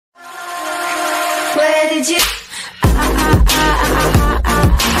Where did you?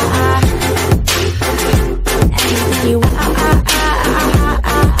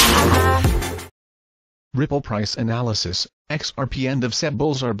 Ripple price analysis. XRP end-of-Sep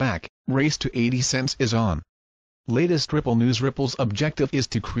bulls are back. Race to 80 cents is on. Latest Ripple news. Ripple's objective is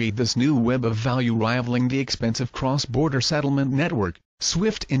to create this new web of value rivaling the expensive cross-border settlement network,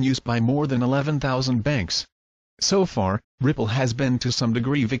 SWIFT, in use by more than 11,000 banks. So far, Ripple has been to some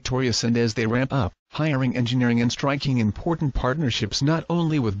degree victorious, and as they ramp up, hiring, engineering and striking important partnerships not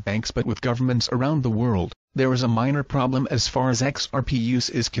only with banks but with governments around the world, there is a minor problem as far as XRP use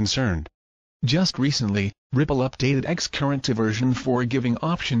is concerned. Just recently, Ripple updated X current to version 4, giving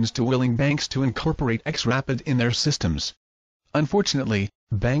options to willing banks to incorporate XRapid in their systems. Unfortunately,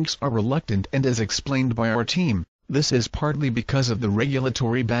 banks are reluctant, and as explained by our team, this is partly because of the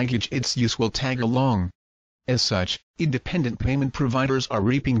regulatory baggage its use will tag along. As such, independent payment providers are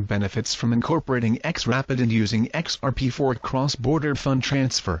reaping benefits from incorporating XRapid and using XRP for cross-border fund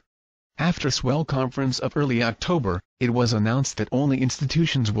transfer. After a swell conference of early October, it was announced that only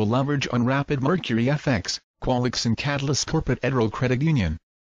institutions will leverage on Rapid, Mercury FX, Qualix and Catalyst Corporate Federal Credit Union.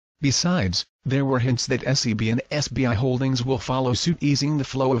 Besides, there were hints that SEB and SBI Holdings will follow suit, easing the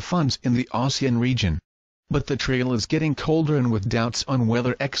flow of funds in the ASEAN region. But the trail is getting colder, and with doubts on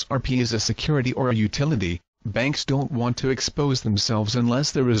whether XRP is a security or a utility, banks don't want to expose themselves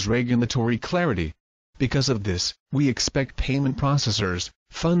unless there is regulatory clarity. Because of this, we expect payment processors,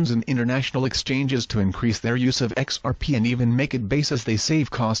 funds and international exchanges to increase their use of XRP and even make it base as they save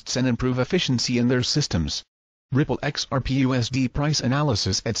costs and improve efficiency in their systems. Ripple XRP USD price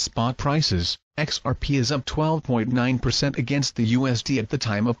analysis. At spot prices, XRP is up 12.9% against the USD at the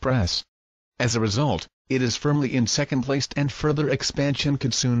time of press. As a result, it is firmly in second place, and further expansion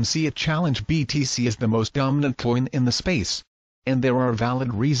could soon see it challenge BTC as the most dominant coin in the space. And there are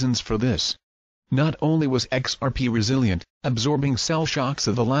valid reasons for this. Not only was XRP resilient, absorbing sell shocks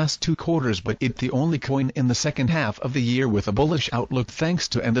of the last 2 quarters, but it's the only coin in the second half of the year with a bullish outlook thanks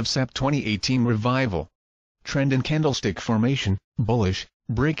to End-of-Sep 2018 revival. Trend and candlestick formation, bullish,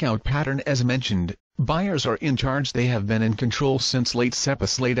 breakout pattern. As mentioned, buyers are in charge. They have been in control since late Sep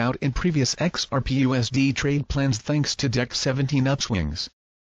as laid out in previous XRP USD trade plans thanks to Deck 17 upswings.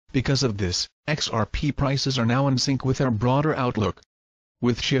 Because of this, XRP prices are now in sync with our broader outlook.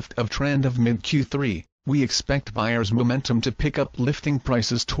 With shift of trend of mid-Q3, we expect buyers' momentum to pick up, lifting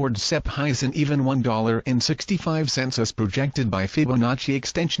prices towards Sep highs and even $1.65 as projected by Fibonacci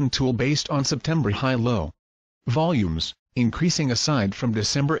extension tool based on September high-low. Volumes, increasing aside from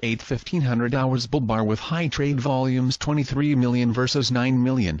December 8 1500 hours bull bar with high trade volumes 23 million versus 9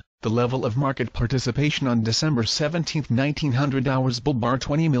 million, the level of market participation on December 17 1900 hours bull bar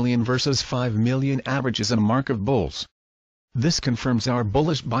 20 million versus 5 million average is a mark of bulls. This confirms our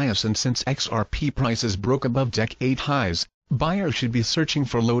bullish bias, and since XRP prices broke above Deck 8 highs, buyers should be searching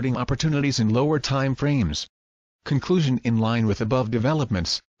for loading opportunities in lower time frames. Conclusion: in line with above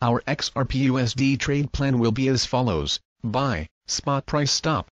developments, our XRP USD trade plan will be as follows: buy, spot price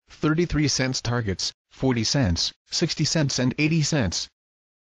stop, 33 cents, targets, 40 cents, 60 cents and 80 cents.